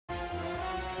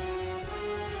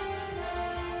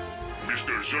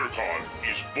Mr. Zircon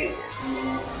is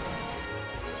born.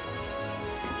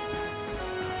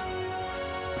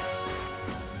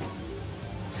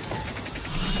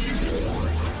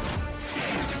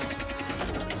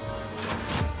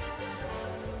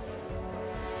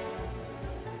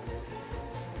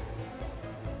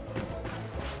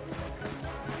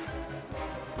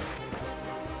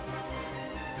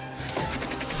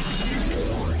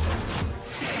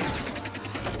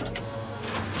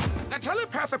 The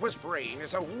Telepathopus brain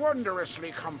is a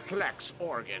wondrously complex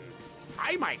organ.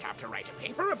 I might have to write a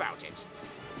paper about it.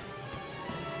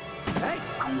 Hey!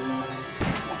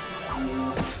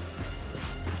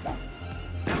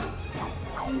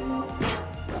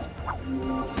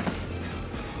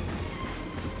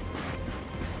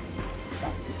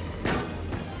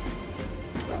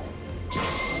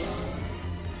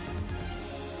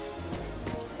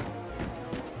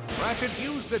 Ratchet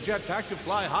used the jetpack to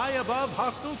fly high above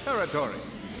hostile territory.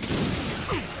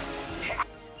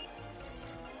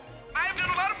 I've done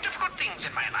a lot of difficult things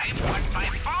in my life, but by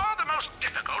far the most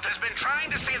difficult has been trying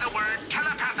to say the word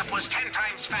Telepathopus 10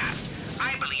 times fast.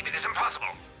 I believe it is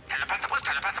impossible. Telepathopus,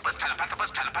 Telepathopus,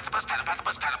 Telepathopus, Telepathopus,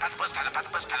 Telepathopus, Telepathopus,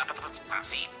 Telepathopus, Telepathopus.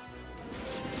 See?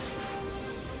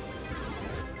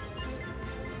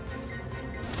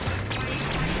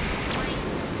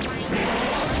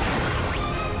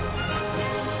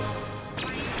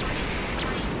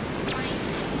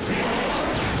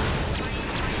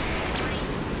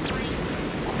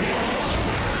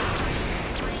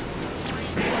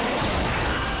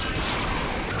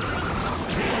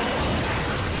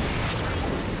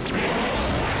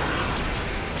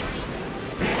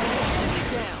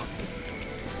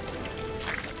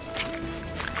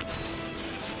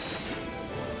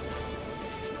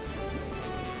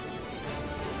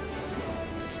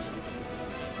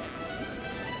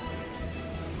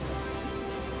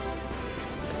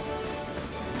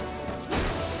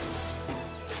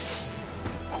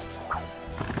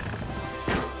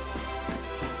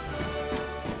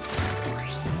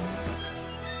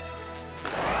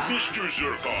 Mr.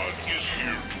 Zircon is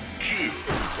here to kill.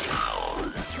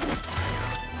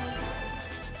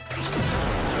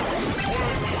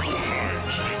 While the line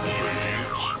still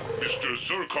Mr.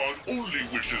 Zircon only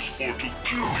wishes for to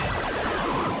kill you.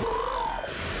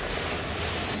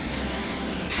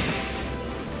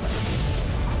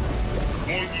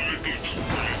 One little, two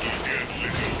little dead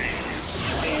little aliens.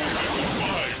 All little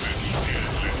five little dead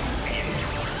little aliens.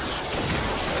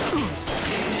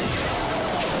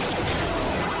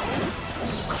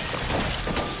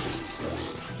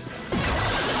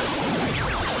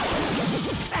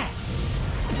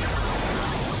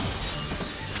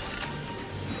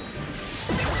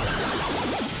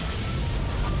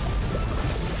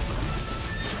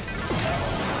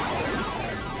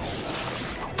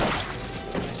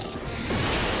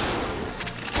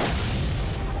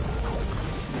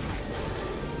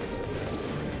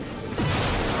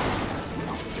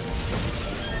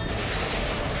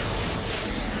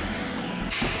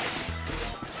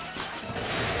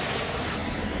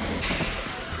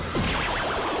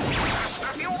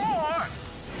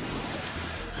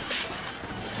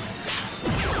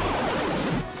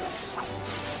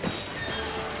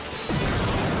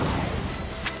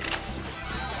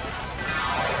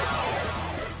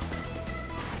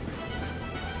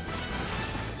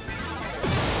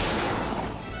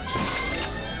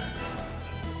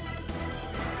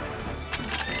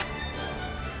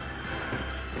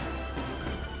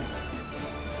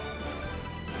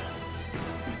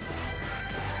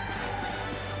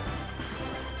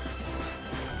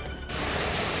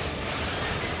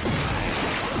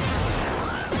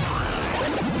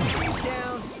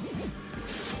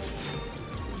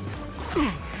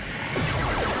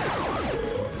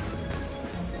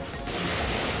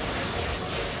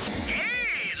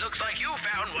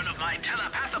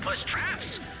 Telepathopus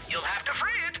traps. You'll have to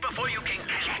free it before you can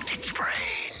collect its brain.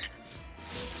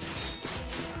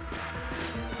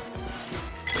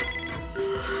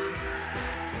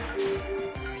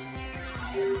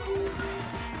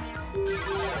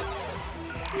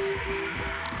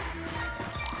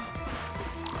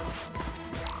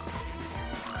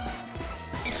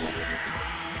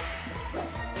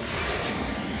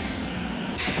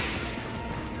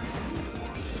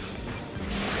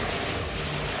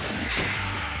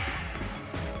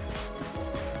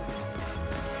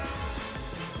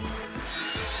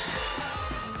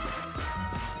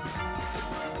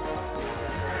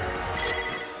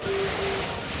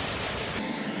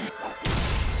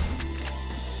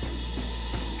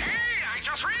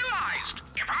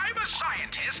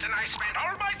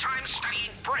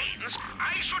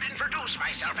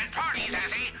 myself at parties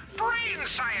as a brain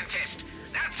scientist.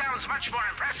 That sounds much more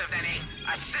impressive than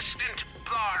a assistant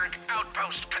Blarg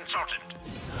outpost consultant.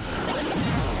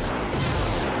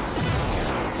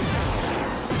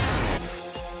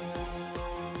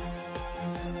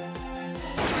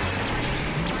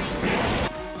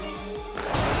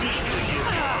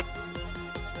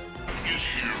 Is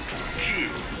here to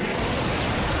kill.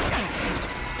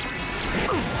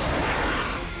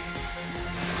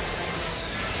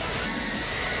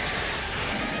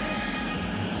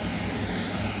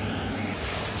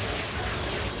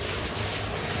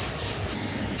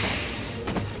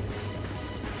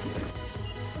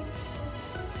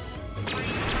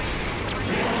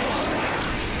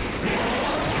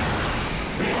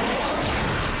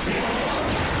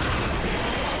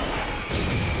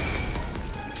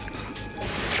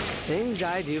 Things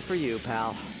I do for you,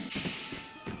 pal.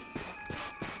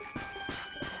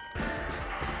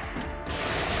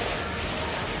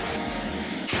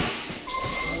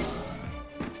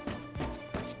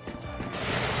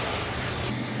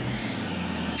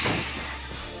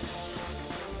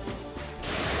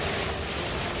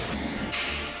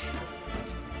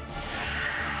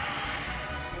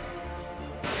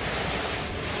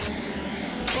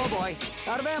 Oh boy,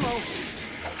 out of ammo.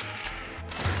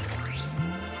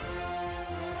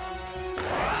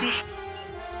 Mr.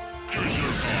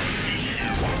 Zircon is here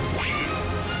to kill.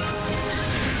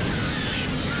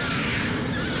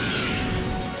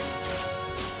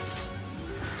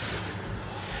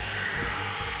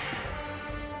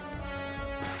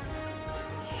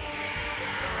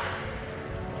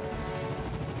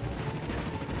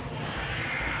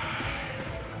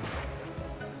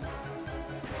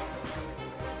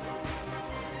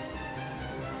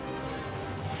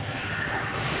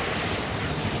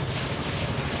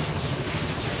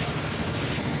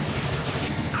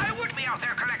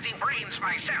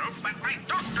 Myself, but my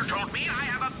doctor told me I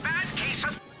have a bad case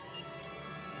of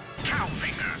cow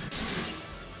finger.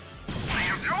 I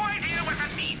have no idea what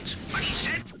that means, but he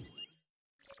said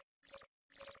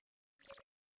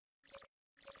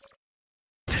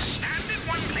to stand in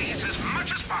one place as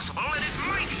much as possible and it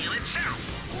might heal itself.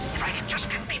 If I could just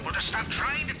get people to stop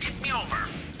trying to tip me over.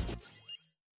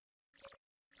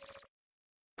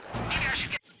 Maybe I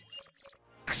should get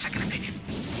a second opinion.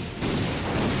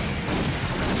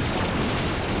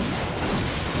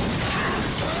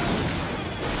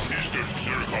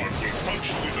 Zircon will punch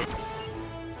you in the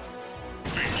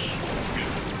face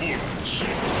with bullets.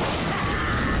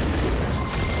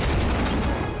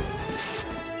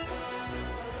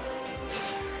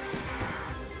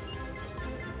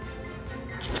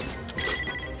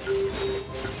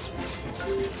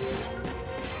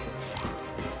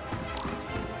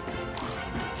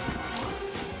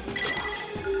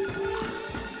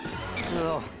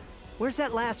 Oh, where's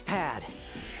that last pad?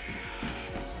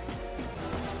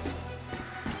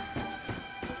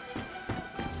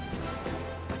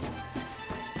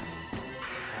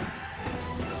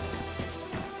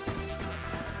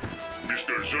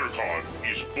 Mr. Zircon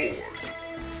is bored.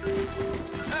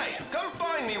 Hey, come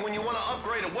find me when you want to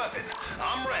upgrade a weapon.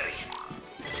 I'm ready.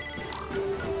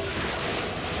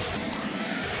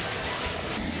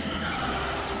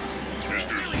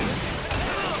 Mr. Zircon.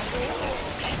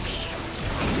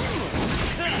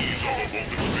 These are the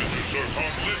moments Mr.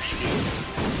 Zircon lives for.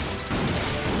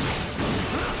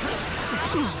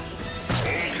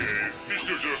 Okay,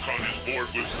 Mr. Zircon is bored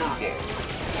with furball.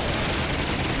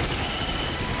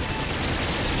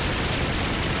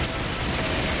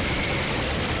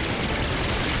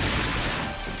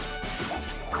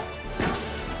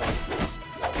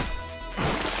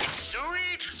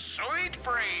 Sweet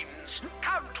brains,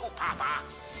 come to Papa.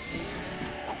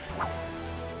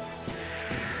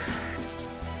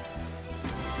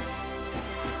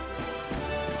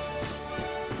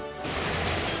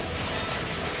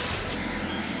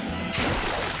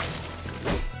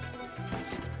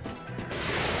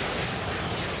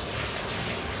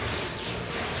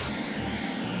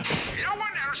 No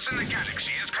one else in the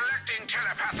galaxy is collecting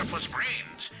Telepathopus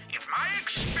brains. If my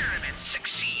experiments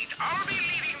succeed, I'll be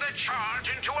leading the charge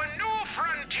into a new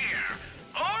frontier.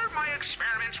 Or my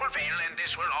experiments will fail and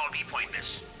this will all be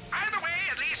pointless. Either way,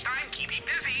 at least I'm keeping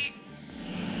busy.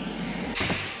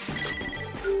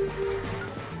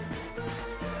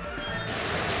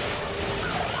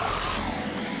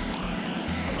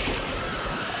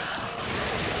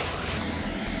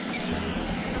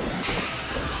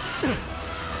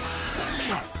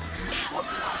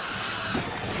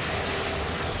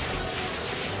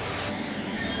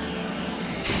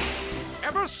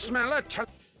 Ever smell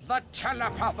the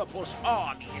Telepathopus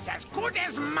army is as good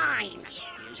as mine.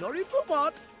 Here's your info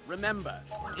bot. Remember,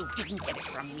 you didn't get it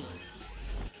from me.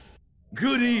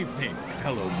 Good evening,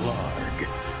 fellow Blarg.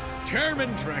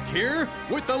 Chairman Trek here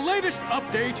with the latest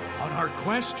update on our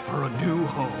quest for a new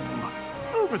home.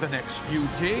 Over the next few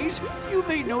days, you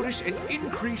may notice an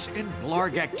increase in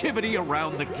Blarg activity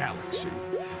around the galaxy.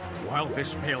 While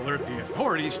this may alert the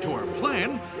authorities to our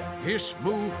plan, this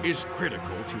move is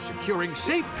critical to securing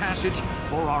safe passage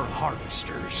for our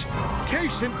harvesters.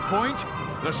 Case in point,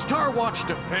 the Star Watch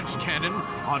defense cannon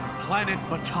on planet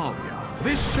Batalia.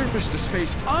 This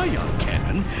surface-to-space ion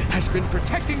cannon has been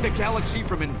protecting the galaxy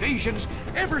from invasions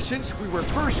ever since we were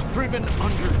first driven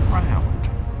underground.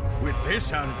 With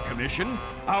this out of commission,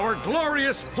 our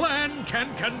glorious plan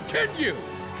can continue.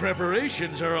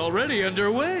 Preparations are already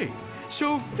underway,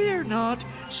 so fear not,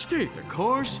 stay the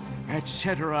course,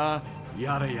 etc.,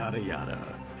 yada yada yada.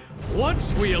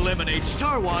 Once we eliminate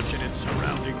Star Watch and its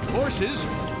surrounding forces,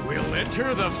 we'll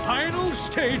enter the final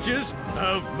stages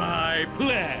of my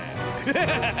plan.